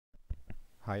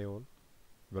Hi all,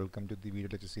 welcome to the video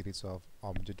lecture series of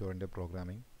Object-Oriented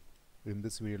Programming. In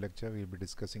this video lecture, we will be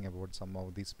discussing about some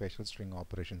of the special string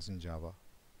operations in Java.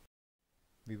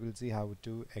 We will see how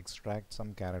to extract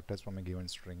some characters from a given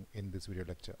string in this video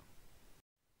lecture.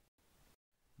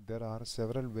 There are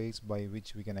several ways by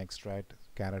which we can extract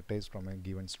characters from a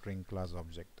given string class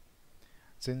object.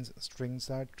 Since strings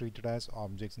are treated as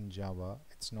objects in Java,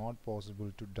 it's not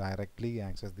possible to directly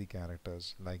access the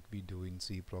characters like we do in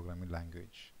C programming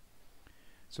language.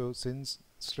 So since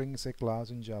string is a class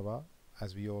in Java,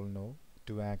 as we all know,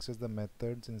 to access the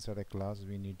methods inside a class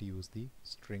we need to use the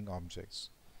string objects,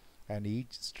 and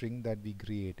each string that we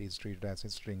create is treated as a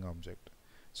string object.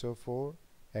 So for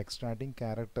extracting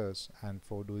characters and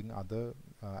for doing other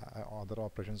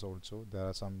operations also, there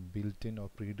are some built-in or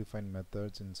predefined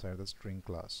methods inside the string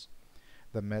class.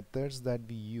 The methods that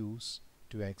we use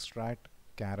to extract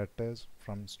characters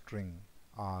from string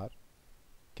are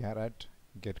caret,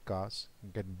 getCast,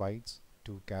 getBytes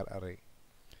to char array.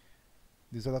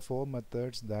 These are the four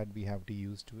methods that we have to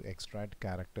use to extract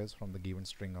characters from the given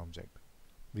string object.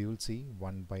 We will see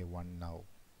one by one now.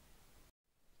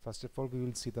 First of all, we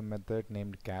will see the method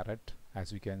named caret.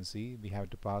 As you can see, we have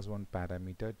to pass one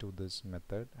parameter to this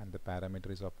method, and the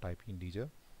parameter is of type integer,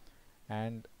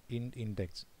 and int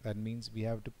index. That means we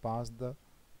have to pass the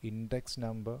index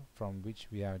number from which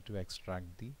we have to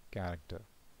extract the character.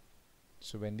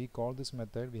 So when we call this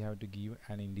method, we have to give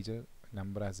an integer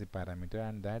number as a parameter,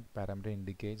 and that parameter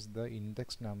indicates the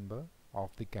index number of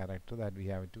the character that we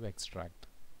have to extract.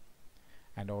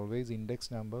 And always index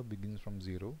number begins from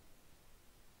 0,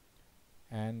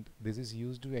 and this is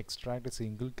used to extract a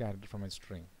single character from a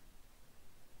string.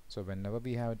 So whenever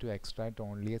we have to extract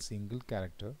only a single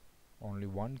character, only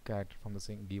one character from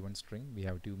the given string, we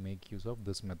have to make use of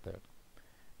this method.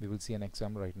 We will see an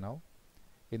example right now.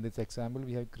 In this example,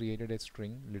 we have created a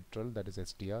string literal, that is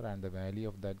str, and the value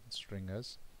of that string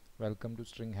is welcome to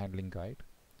string handling guide.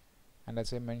 And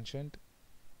as I mentioned,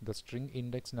 the string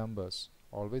index numbers,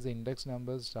 always the index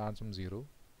numbers starts from 0.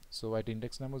 So at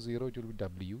index number 0 it will be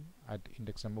W, at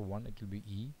index number 1 it will be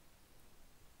E,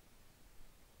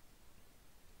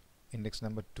 index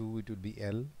number 2 it will be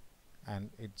L, and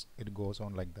it goes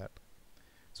on like that.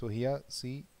 So here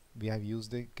see, we have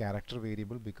used a character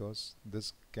variable because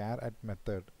this char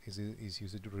method is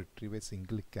used to retrieve a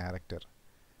single character.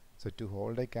 So to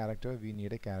hold a character we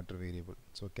need a character variable.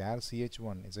 So char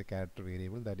ch1 is a character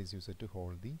variable that is used to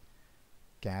hold the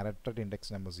character at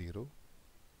index number 0.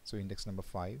 So index number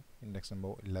 5, index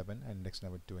number 11, and index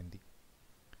number 20.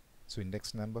 So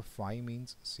index number 5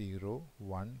 means 0,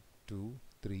 1, 2,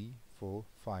 3, 4,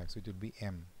 5. So it will be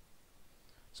M.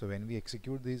 So when we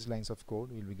execute these lines of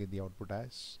code, we will get the output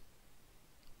as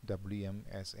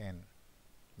WMSN.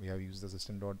 We have used the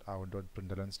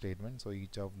system.out.println statement, so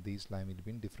each of these lines will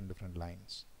be in different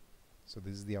lines. So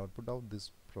this is the output of this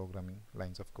programming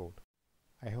lines of code.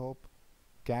 I hope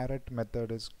caret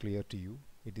method is clear to you.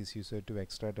 It is used to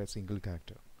extract a single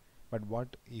character. But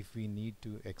what if we need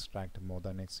to extract more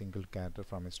than a single character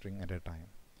from a string at a time?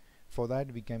 For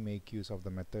that we can make use of the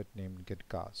method named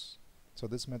getCast. So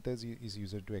this method is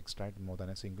used to extract more than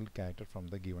a single character from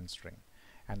the given string,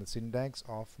 and the syntax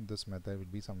of this method will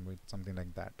be something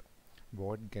like that: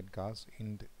 void getCast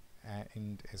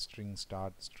int string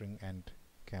start, string end,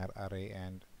 char array,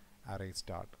 and array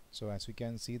start. So as you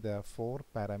can see, there are 4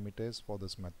 parameters for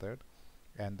this method,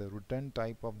 and the return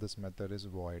type of this method is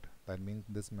void. That means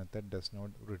this method does not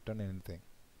return anything.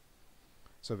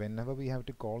 So whenever we have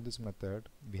to call this method,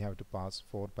 we have to pass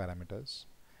 4 parameters,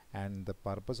 and the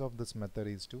purpose of this method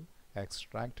is to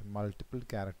extract multiple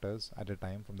characters at a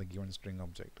time from the given string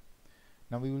object.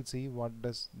 Now we will see what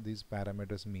does these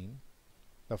parameters mean.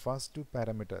 The first 2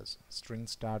 parameters, string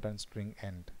start and string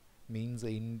end, means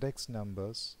the index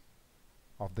numbers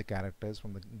of the characters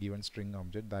from the given string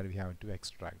object that we have to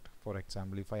extract. For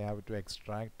example, if I have to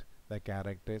extract the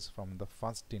characters from the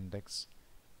first index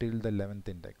till the 11th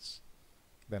index,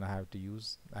 then I have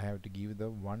to give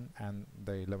the 1 and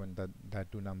the 11,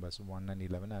 that 2 numbers 1 and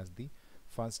 11 as the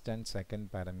first and second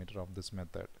parameter of this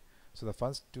method. So the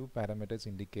first 2 parameters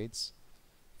indicates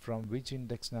from which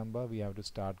index number we have to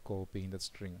start copying the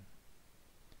string.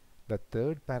 The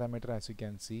third parameter, as you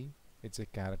can see, it's a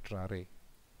character array.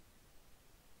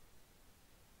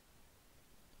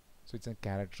 So it's a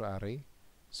character array.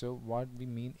 So what we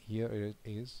mean here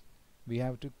is we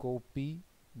have to copy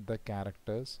the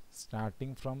characters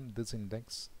starting from this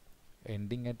index,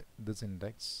 ending at this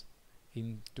index,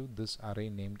 into this array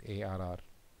named ARR.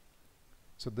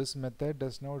 So this method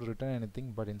does not return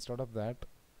anything, but instead of that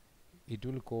it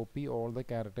will copy all the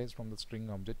characters from the string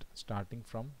object starting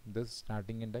from this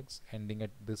starting index ending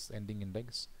at this ending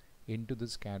index into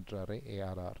this character array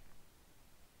ARR.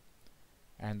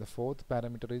 And the fourth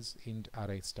parameter is int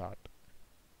array start.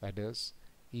 That is,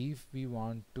 if we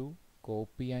want to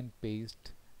copy and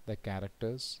paste the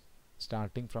characters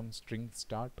starting from string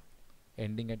start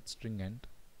ending at string end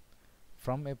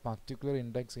from a particular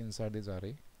index inside this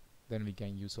array, then we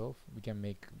can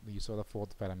make use of the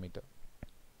fourth parameter.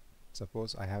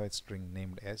 Suppose I have a string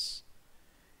named s.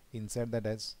 Inside that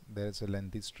s there is a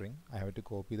lengthy string. I have to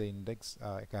copy the index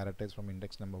characters from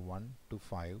index number 1 to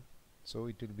 5. So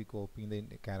it will be copying the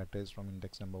characters from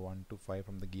index number 1 to 5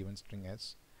 from the given string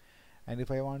s. And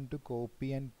if I want to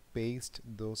copy and paste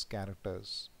those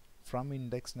characters from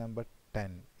index number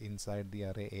 10 inside the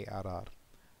array ARR,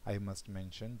 I must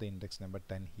mention the index number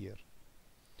 10 here.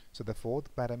 So the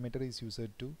fourth parameter is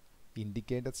used to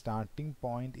indicate a starting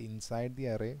point inside the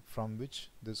array from which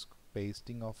this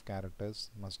pasting of characters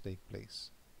must take place.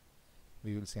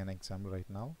 We will see an example right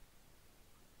now.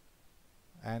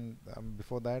 And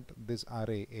before that, this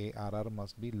array ARR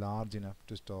must be large enough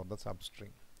to store the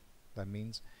substring. That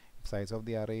means if size of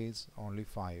the array is only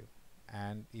 5,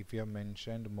 and if you have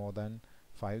mentioned more than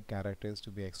 5 characters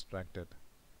to be extracted,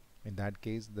 in that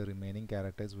case the remaining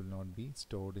characters will not be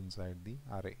stored inside the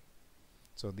array.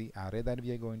 So the array that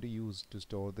we are going to use to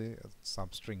store the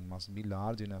substring must be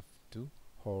large enough to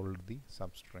hold the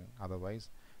substring, otherwise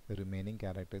the remaining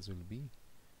characters will be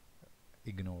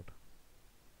ignored.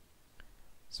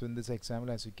 So in this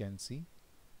example, as you can see,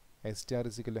 str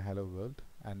is equal to hello world,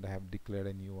 and I have declared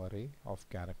a new array of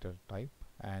character type,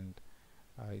 and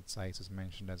its size is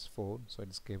mentioned as 4, so it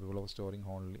is capable of storing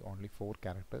only 4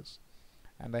 characters.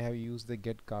 And I have used the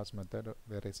Getcast method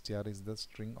where str is the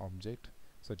string object.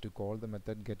 So to call the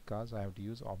method Getcast, I have to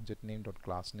use object name dot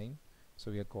class name.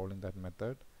 So we are calling that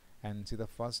method, and see the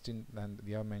first and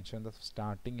we have mentioned the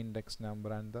starting index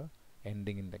number and the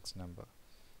ending index number.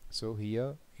 So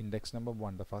here index number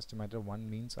 1, the first matter 1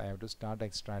 means I have to start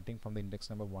extracting from the index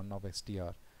number 1 of str.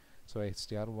 So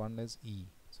str1 is e,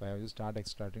 so I have to start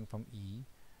extracting from e,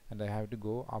 and I have to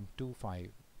go up to 5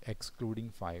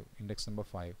 excluding 5, index number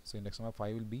 5. So index number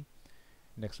 5 will be,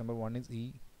 index number 1 is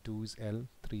e, 2 is l,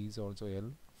 3 is also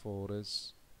l, 4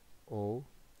 is o,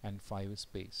 and 5 is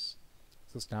space.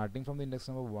 So starting from the index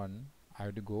number 1, I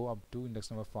have to go up to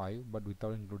index number 5 but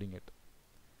without including it.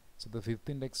 So the fifth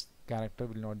index character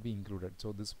will not be included,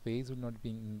 so this space will not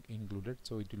be included,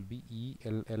 so it will be e,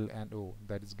 l, l and o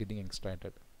that is getting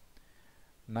extracted.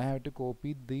 Now I have to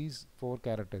copy these 4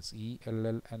 characters e, l,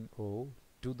 l and o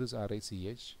to this array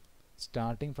ch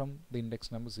starting from the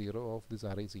index number 0 of this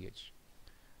array ch.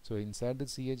 So inside the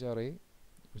ch array,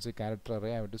 which is a character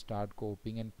array, I have to start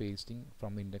copying and pasting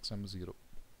from the index number 0.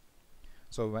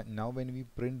 So now when we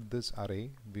print this array,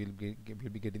 we'll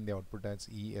be getting the output as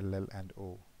e, l, l and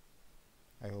o.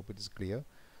 I hope it is clear.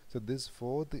 So this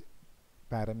fourth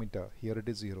parameter, here it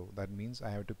is 0, that means I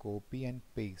have to copy and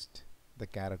paste the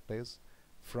characters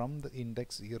from the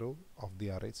index 0 of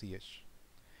the array ch.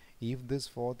 If this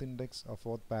fourth index or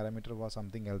fourth parameter was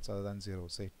something else other than 0,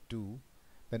 say 2,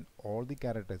 then all the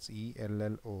characters e, l,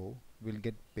 l, o will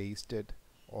get pasted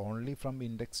only from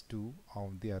index 2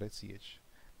 of the array ch.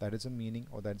 That is the meaning,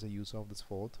 or that is the use of this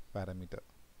fourth parameter.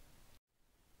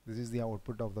 This is the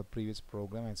output of the previous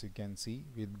program. As you can see,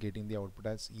 we're getting the output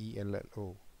as e, l, l,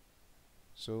 o.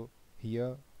 So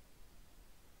here,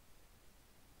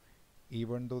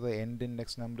 even though the end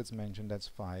index number is mentioned as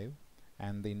 5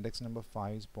 and the index number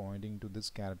 5 is pointing to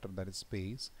this character, that is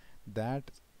space,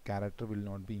 that character will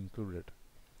not be included.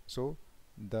 So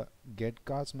the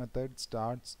Getcast method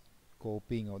starts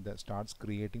copying, or that starts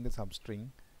creating the substring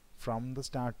from the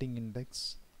starting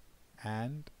index,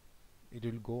 and it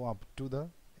will go up to the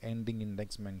ending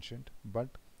index mentioned, but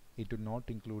it will not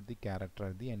include the character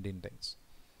at the end index.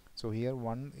 So here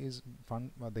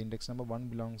the index number 1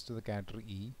 belongs to the character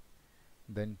e,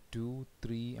 then 2,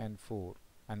 3 and 4,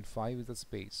 and 5 is the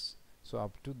space. So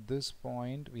up to this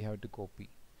point we have to copy,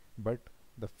 but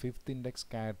the fifth index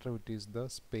character, which is the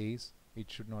space, it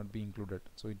should not be included,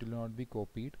 so it will not be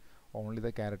copied. Only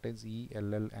the characters e,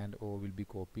 l, l and o will be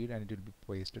copied, and it will be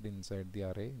pasted inside the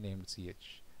array named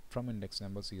ch from index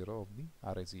number 0 of the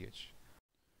array ch.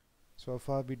 So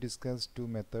far we discussed 2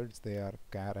 methods. They are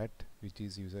caret, which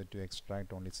is used to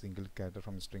extract only single character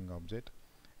from a string object,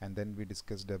 and then we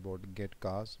discussed about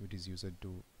Getcast, which is used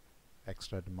to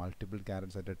extract multiple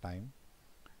characters at a time.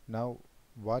 Now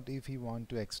what if you want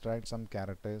to extract some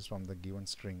characters from the given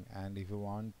string, and if you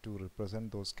want to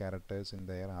represent those characters in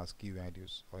their ASCII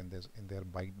values or in their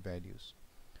byte values?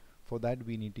 For that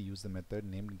we need to use the method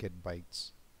named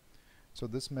GetBytes. So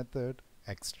this method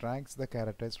extracts the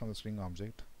characters from the string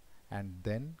object and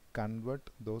then convert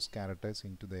those characters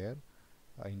into their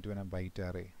into a byte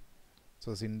array.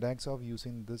 So the syntax of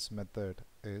using this method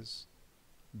is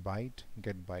byte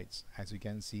get bytes. As you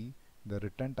can see, the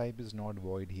return type is not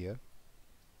void here.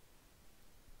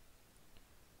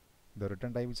 The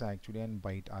return type is actually an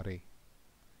byte array,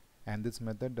 and this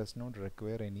method does not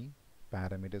require any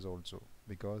parameters also,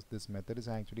 because this method is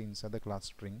actually inside the class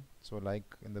string. So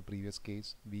like in the previous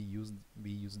case, we use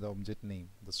the object name,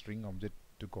 the string object,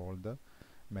 to call the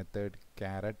method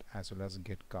caret as well as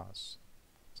getCars.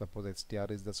 Suppose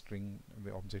str is the string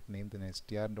object name, then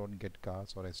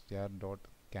str.getCars or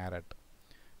str.caret.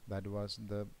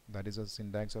 That is a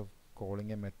syntax of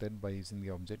calling a method by using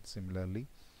the object. Similarly,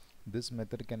 this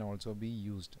method can also be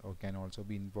used or can also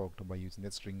be invoked by using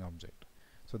the string object.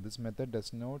 So this method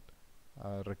does not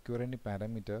require any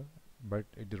parameter, but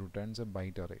it returns a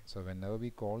byte array. So whenever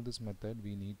we call this method,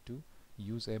 we need to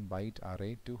use a byte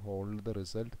array to hold the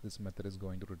result this method is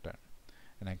going to return.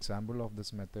 An example of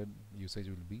this method usage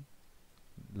will be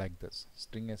like this: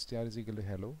 string str is equal to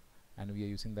hello, and we are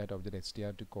using that object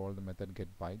str to call the method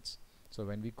getBytes. So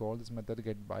when we call this method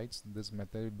getBytes, this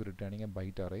method will be returning a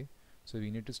byte array. So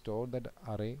we need to store that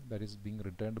array that is being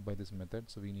returned by this method,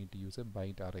 so we need to use a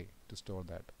byte array to store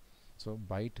that. So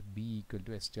byte b equal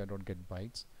to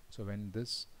str.getBytes. So when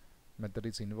this method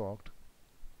is invoked,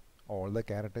 all the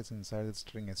characters inside the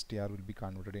string str will be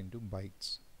converted into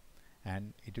bytes,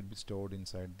 and it will be stored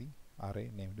inside the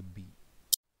array named b.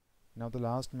 Now the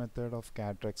last method of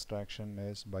character extraction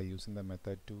is by using the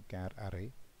method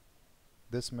toCharArray.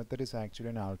 This method is actually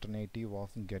an alternative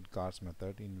of getCars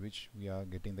method, in which we are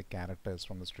getting the characters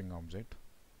from the string object.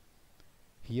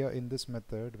 Here in this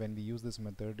method, when we use this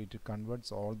method, it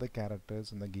converts all the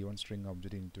characters in the given string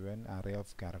object into an array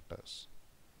of characters.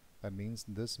 That means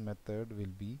this method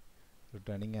will be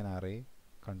returning an array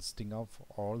consisting of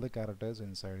all the characters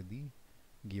inside the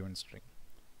given string.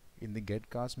 In the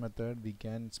getCars method, we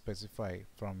can specify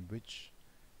from which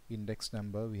index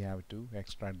number we have to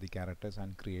extract the characters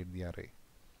and create the array.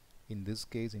 In this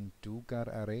case, in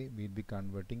toCharArray, we'll be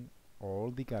converting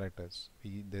all the characters.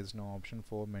 There's no option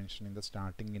for mentioning the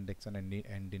starting index and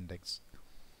end index.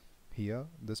 Here,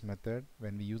 this method,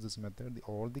 when we use this method,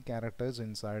 all the characters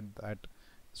inside that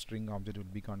string object will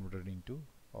be converted into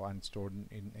and stored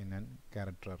in an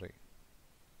character array.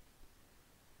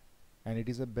 And it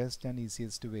is the best and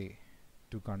easiest way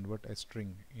to convert a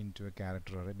string into a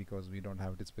character array, because we don't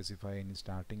have to specify any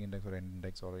starting index or end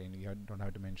index, or we don't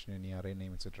have to mention any array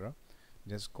name, etc.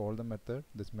 Just call the method.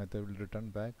 This method will return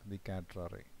back the character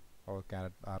array or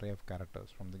array of characters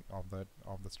from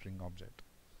the string object.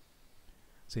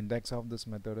 Syntax of this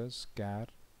method is char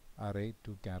array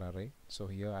toCharArray. So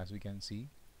here, as we can see,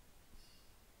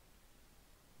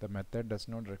 the method does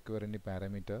not require any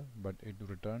parameter, but it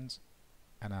returns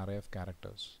an array of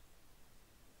characters.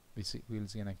 We'll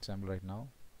see an example right now.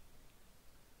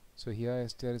 So here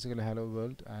str is equal to hello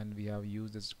world, and we have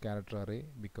used this character array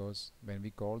because when we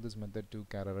call this method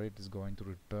toCharArray, it is going to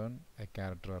return a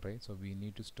character array. So we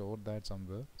need to store that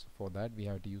somewhere. So for that, we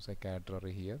have to use a character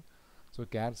array here. So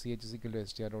char ch is equal to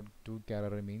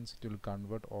str.toCharArray means it will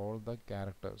convert all the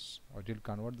characters, or it will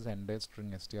convert this entire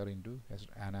string str into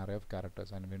an array of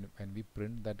characters. And when we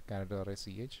print that character array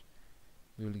ch,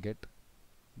 we will get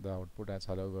the output as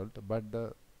hello world. But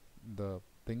the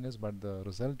thing is, the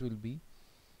result will be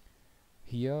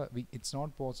here. It's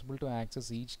not possible to access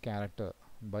each character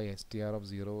by str of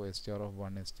 0, str of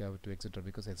 1, str of 2, etc.,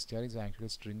 because str is actually a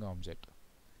string object.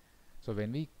 So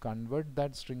when we convert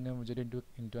that string object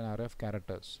into an array of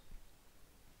characters,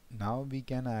 now we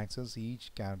can access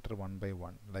each character one by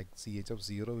one. Like ch of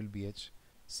 0 will be h,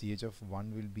 ch of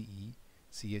 1 will be e,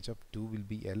 ch of 2 will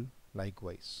be l,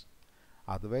 likewise.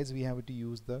 Otherwise, we have to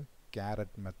use the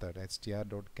caret method,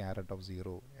 str.caret of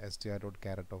 0,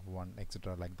 str.caret of 1,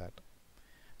 etc., like that.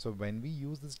 So when we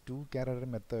use this toCharArray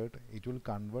method, it will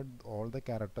convert all the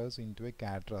characters into a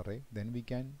character array. Then we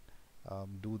can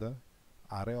do the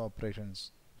array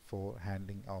operations for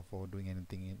handling or for doing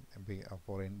anything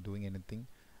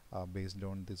based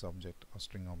on this object or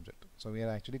string object. So we are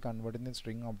actually converting the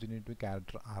string object into a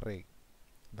character array.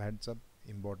 That's the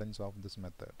importance of this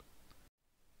method.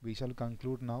 We shall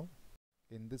conclude now.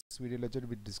 In this video lecture,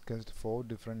 we discussed 4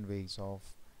 different ways of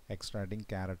extracting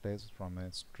characters from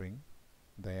a string.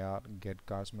 They are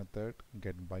getCars method,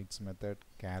 getBytes method,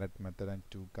 caret method, and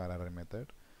toCharArray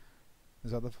method.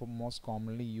 These are the 4 most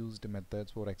commonly used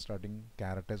methods for extracting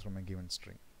characters from a given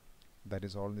string. That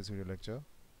is all in this video lecture.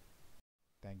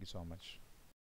 Thank you so much.